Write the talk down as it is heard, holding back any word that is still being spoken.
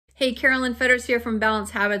Hey, Carolyn Fetters here from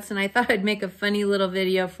Balanced Habits, and I thought I'd make a funny little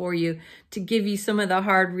video for you to give you some of the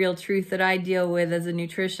hard, real truth that I deal with as a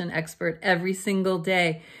nutrition expert every single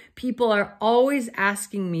day. People are always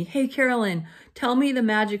asking me, hey, Carolyn, tell me the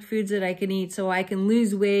magic foods that I can eat so I can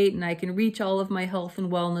lose weight and I can reach all of my health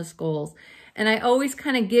and wellness goals. And I always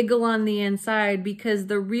kind of giggle on the inside because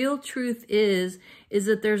the real truth is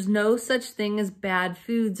that there's no such thing as bad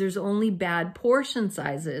foods. There's only bad portion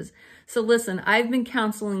sizes. So listen, I've been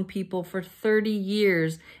counseling people for 30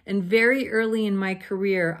 years, and very early in my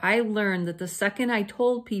career, I learned that the second I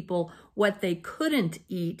told people what they couldn't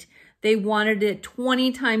eat, they wanted it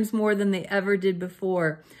 20 times more than they ever did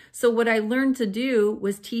before. So what I learned to do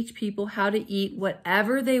was teach people how to eat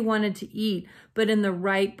whatever they wanted to eat, but in the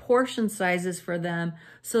right portion sizes for them.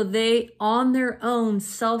 So they, on their own,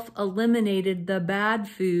 self-eliminated the bad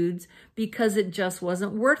foods because it just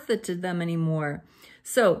wasn't worth it to them anymore.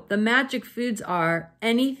 So the magic foods are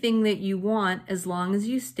anything that you want as long as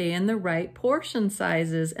you stay in the right portion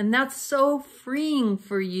sizes. And that's so freeing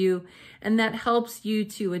for you. And that helps you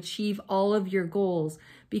to achieve all of your goals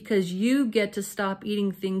because you get to stop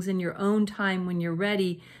eating things in your own time when you're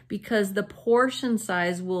ready, because the portion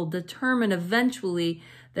size will determine eventually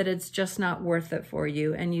that it's just not worth it for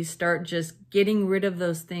you. And you start just getting rid of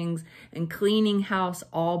those things and cleaning house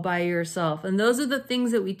all by yourself. And those are the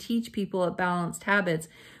things that we teach people at Balanced Habits.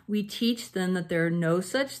 We teach them that there are no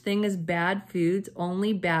such thing as bad foods,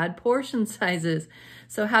 only bad portion sizes.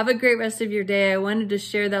 So have a great rest of your day. I wanted to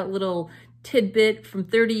share that little tidbit from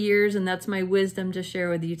 30 years, and that's my wisdom to share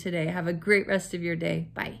with you today. Have a great rest of your day.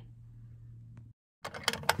 Bye.